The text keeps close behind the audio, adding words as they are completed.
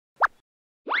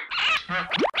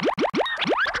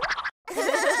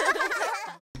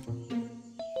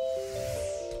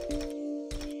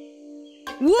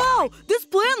Whoa! This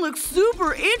plant looks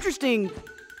super interesting!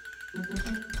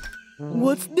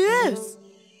 What's this?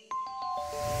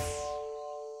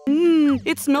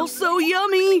 It smells so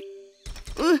yummy!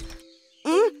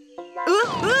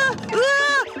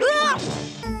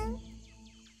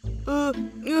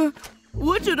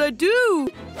 What should I do?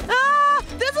 Ah!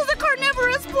 This is a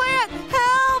carnivorous plant!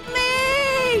 Help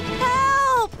me!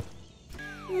 Help!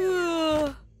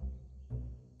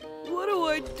 What do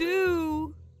I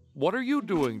do? What are you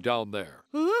doing down there?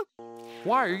 Huh?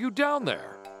 Why are you down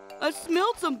there? I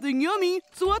smelled something yummy,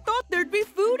 so I thought there'd be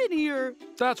food in here.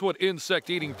 That's what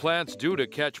insect-eating plants do to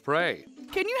catch prey.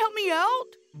 Can you help me out?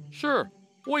 Sure.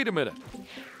 Wait a minute.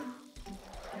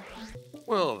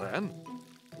 Well then,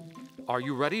 are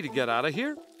you ready to get out of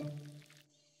here?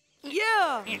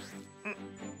 Yeah.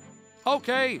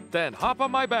 Okay, then hop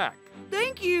on my back.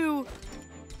 Thank you.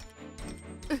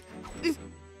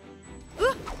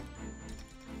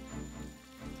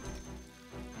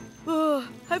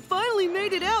 I finally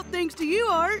made it out thanks to you,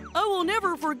 Art. I will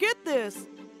never forget this.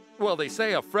 Well, they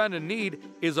say a friend in need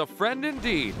is a friend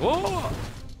indeed. Oh!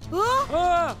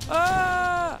 Huh?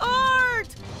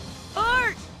 Art!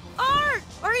 Art! Art!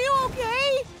 Are you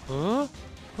okay? Huh?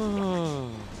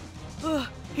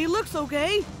 He looks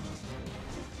okay.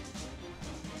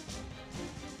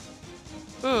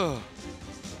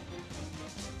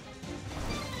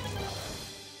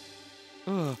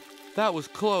 That was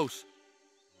close.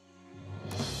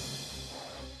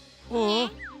 Or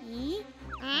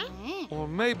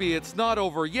maybe it's not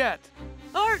over yet.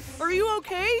 Art, are you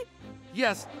okay?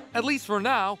 Yes, at least for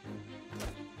now.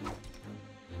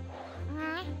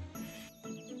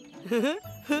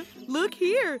 Look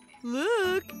here.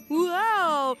 Look.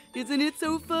 Wow. Isn't it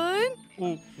so fun?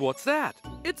 What's that?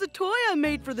 It's a toy I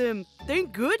made for them.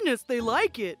 Thank goodness they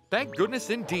like it. Thank goodness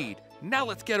indeed. Now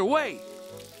let's get away.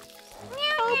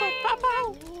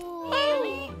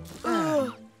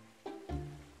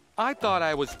 I thought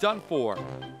I was done for,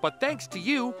 but thanks to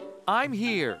you, I'm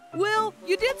here. Well,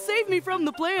 you did save me from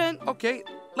the plant. Okay,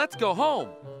 let's go home.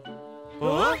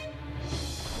 Huh?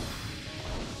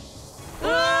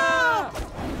 Ah!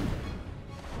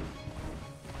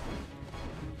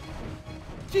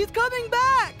 She's coming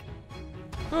back!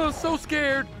 Oh, so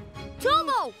scared.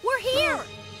 Tomo, we're here!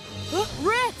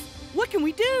 Rex, what can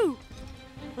we do?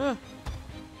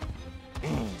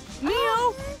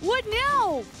 Mio, what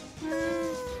now?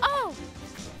 Oh!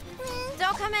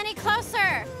 Don't come any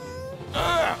closer!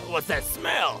 What's that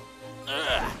smell?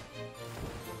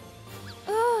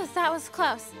 Ooh, that was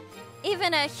close.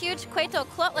 Even a huge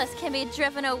Quetzalcoatlus can be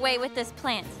driven away with this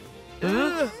plant.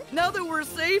 Now that we're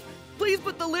safe, please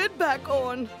put the lid back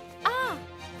on. Ah!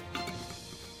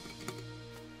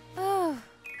 Oh.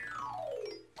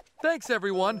 Thanks,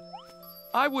 everyone.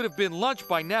 I would have been lunch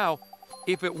by now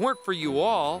if it weren't for you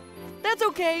all. That's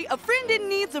okay. A friend in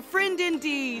need's a friend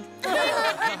indeed.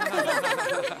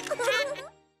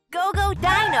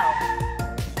 GOGODINO!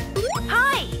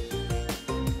 Hi!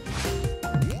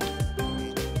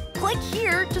 Click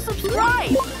here to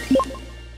subscribe!